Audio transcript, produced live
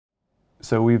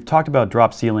So we've talked about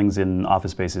drop ceilings in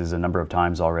office spaces a number of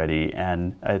times already,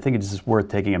 and I think it's just worth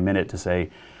taking a minute to say,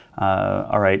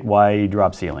 all right, why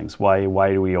drop ceilings? Why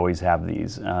do we always have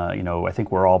these? I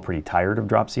think we're all pretty tired of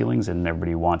drop ceilings, and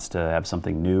everybody wants to have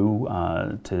something new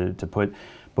to put.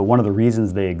 But one of the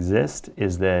reasons they exist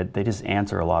is that they just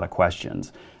answer a lot of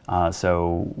questions.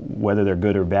 So whether they're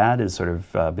good or bad is sort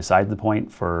of beside the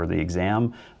point for the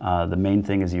exam. The main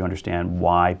thing is you understand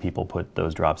why people put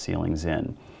those drop ceilings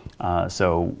in.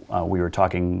 We were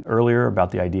talking earlier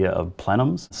about the idea of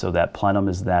plenums. So that plenum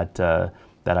is that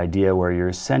idea where you're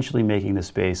essentially making the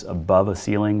space above a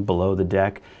ceiling, below the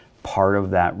deck, part of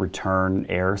that return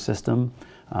air system.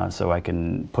 So I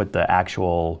can put the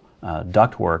actual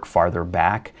ductwork farther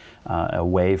back,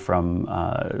 away from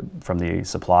the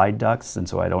supplied ducts, and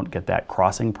so I don't get that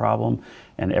crossing problem.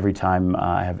 And every time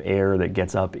I have air that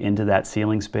gets up into that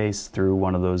ceiling space through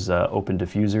one of those open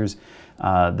diffusers,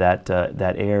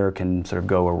 that air can sort of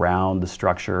go around the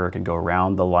structure, it can go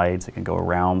around the lights, it can go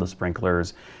around the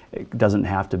sprinklers. It doesn't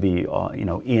have to be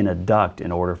in a duct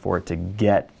in order for it to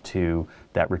get to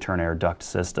that return air duct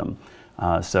system.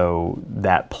 So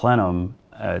that plenum,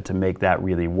 to make that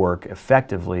really work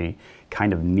effectively,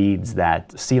 kind of needs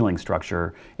that ceiling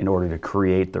structure in order to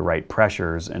create the right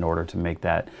pressures in order to make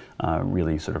that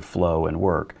really sort of flow and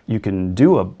work. You can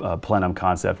do a plenum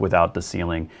concept without the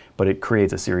ceiling, but it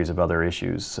creates a series of other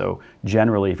issues. So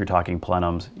generally, if you're talking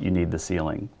plenums, you need the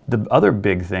ceiling. The other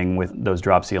big thing with those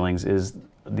drop ceilings is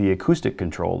the acoustic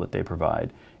control that they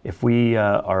provide. If we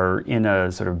are in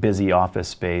a sort of busy office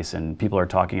space and people are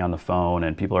talking on the phone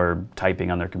and people are typing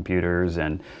on their computers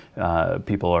and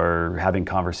people are having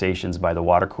conversations by the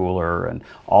water cooler and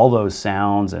all those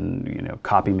sounds and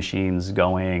copy machines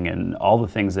going and all the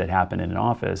things that happen in an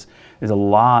office, there's a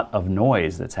lot of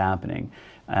noise that's happening.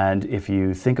 And if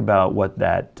you think about what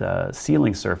that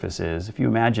ceiling surface is, if you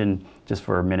imagine just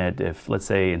for a minute, if let's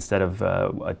say instead of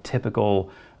a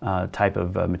typical type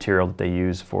of material that they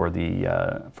use for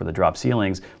the drop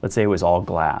ceilings, let's say it was all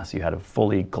glass. You had a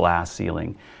fully glass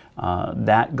ceiling.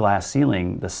 That glass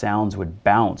ceiling, the sounds would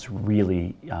bounce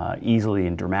really easily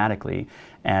and dramatically,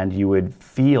 and you would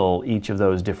feel each of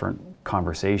those different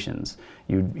conversations.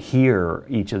 You'd hear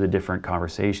each of the different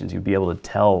conversations. You'd be able to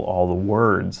tell all the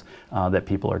words that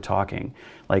people are talking.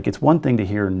 Like, it's one thing to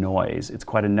hear noise. It's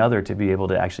quite another to be able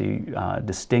to actually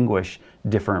distinguish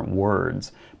different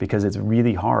words, because it's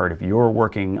really hard if you're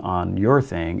working on your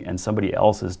thing and somebody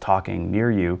else is talking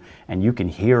near you and you can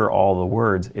hear all the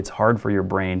words. It's hard for your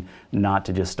brain not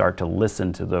to just start to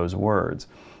listen to those words.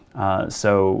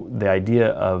 So the idea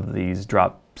of these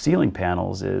drop ceiling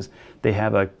panels is they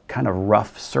have a kind of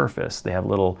rough surface. They have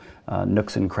little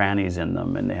nooks and crannies in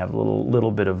them, and they have a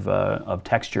little bit of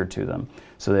texture to them,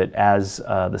 so that as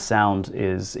the sound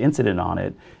is incident on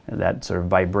it, that sort of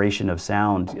vibration of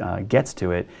sound gets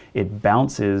to it, it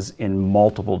bounces in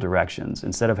multiple directions.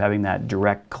 Instead of having that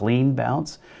direct clean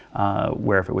bounce,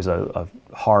 where if it was a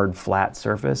hard flat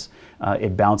surface,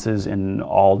 it bounces in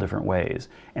all different ways.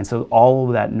 And so all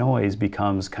of that noise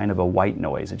becomes kind of a white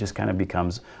noise. It just kind of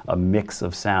becomes a mix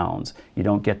of sounds. You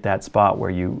don't get that spot where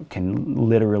you can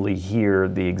literally hear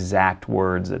the exact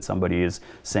words that somebody is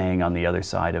saying on the other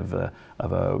side of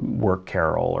a work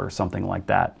carol or something like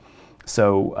that.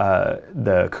 So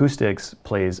the acoustics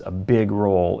plays a big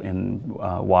role in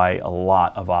why a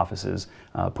lot of offices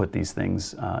put these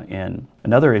things in.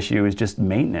 Another issue is just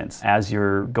maintenance. As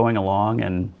you're going along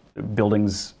and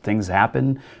buildings, things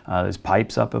happen. There's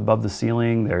pipes up above the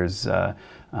ceiling. There's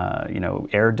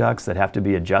air ducts that have to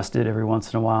be adjusted every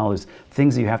once in a while. There's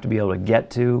things that you have to be able to get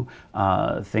to.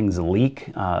 Things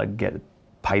leak.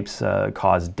 Pipes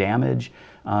cause damage.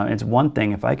 It's one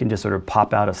thing if I can just sort of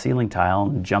pop out a ceiling tile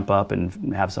and jump up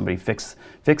and have somebody fix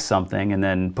something and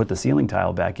then put the ceiling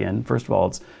tile back in. First of all,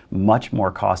 it's much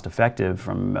more cost effective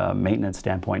from a maintenance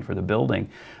standpoint for the building.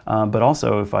 But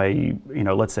also if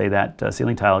let's say that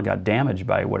ceiling tile got damaged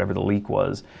by whatever the leak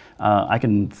was, I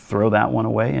can throw that one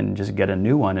away and just get a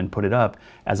new one and put it up,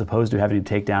 as opposed to having to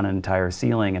take down an entire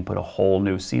ceiling and put a whole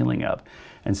new ceiling up.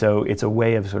 And so it's a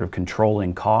way of sort of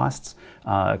controlling costs,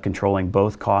 controlling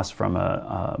both costs from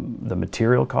the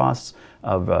material costs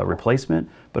of replacement,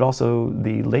 but also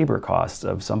the labor costs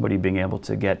of somebody being able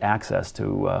to get access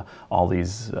to all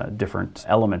these different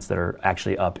elements that are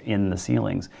actually up in the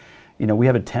ceilings. We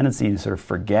have a tendency to sort of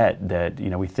forget that,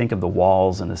 we think of the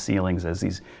walls and the ceilings as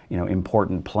these,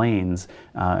 important planes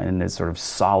and as sort of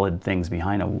solid things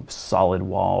behind them, solid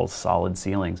walls, solid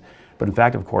ceilings. But in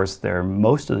fact, of course, they're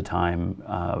most of the time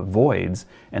voids,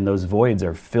 and those voids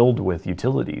are filled with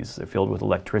utilities. They're filled with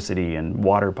electricity and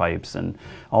water pipes and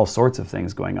all sorts of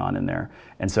things going on in there.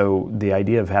 And so the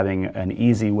idea of having an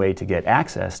easy way to get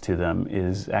access to them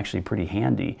is actually pretty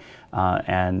handy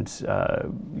and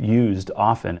used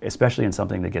often, especially in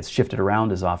something that gets shifted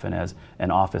around as often as an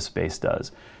office space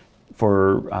does.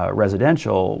 For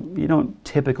residential, you don't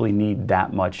typically need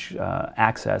that much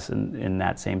access in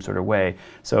that same sort of way.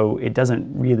 So it doesn't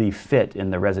really fit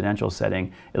in the residential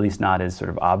setting, at least not as sort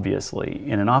of obviously.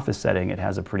 In an office setting, it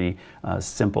has a pretty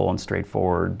simple and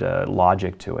straightforward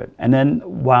logic to it. And then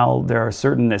while there are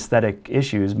certain aesthetic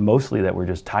issues, mostly that we're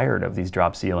just tired of these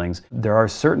drop ceilings, there are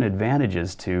certain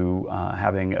advantages to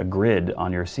having a grid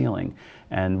on your ceiling.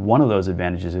 And one of those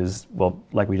advantages is, well,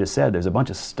 like we just said, there's a bunch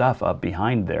of stuff up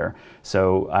behind there.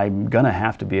 So I'm going to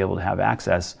have to be able to have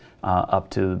access up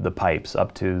to the pipes,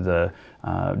 up to the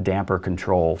damper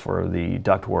control for the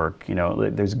ductwork. You know,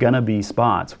 there's going to be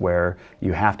spots where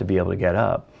you have to be able to get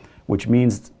up, which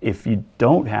means if you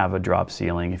don't have a drop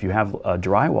ceiling, if you have a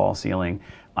drywall ceiling,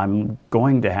 I'm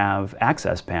going to have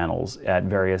access panels at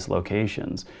various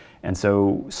locations. And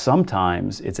so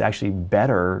sometimes it's actually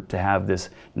better to have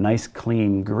this nice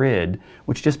clean grid,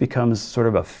 which just becomes sort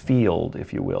of a field,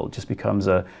 if you will. It just becomes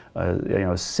a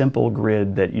simple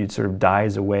grid that you sort of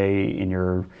dies away in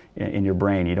your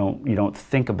brain. You don't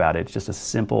think about it. It's just a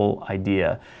simple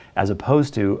idea, as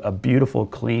opposed to a beautiful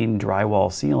clean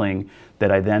drywall ceiling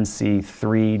that I then see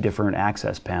 3 different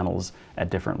access panels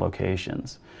at different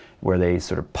locations, where they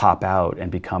sort of pop out and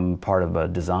become part of a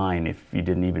design if you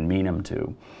didn't even mean them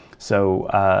to. So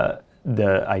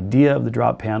the idea of the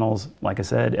drop panels, like I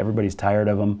said, everybody's tired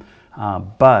of them,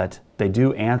 but they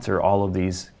do answer all of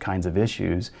these kinds of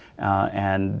issues,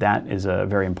 and that is a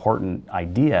very important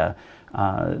idea.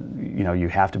 You know, you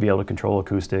have to be able to control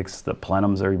acoustics. The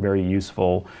plenums are very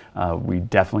useful. We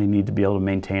definitely need to be able to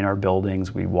maintain our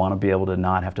buildings. We want to be able to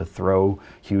not have to throw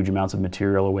huge amounts of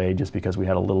material away just because we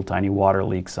had a little tiny water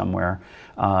leak somewhere.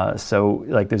 So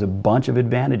like, there's a bunch of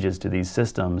advantages to these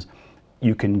systems.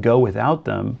 You can go without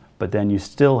them, but then you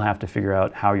still have to figure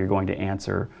out how you're going to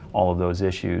answer all of those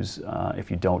issues if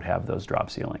you don't have those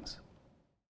drop ceilings.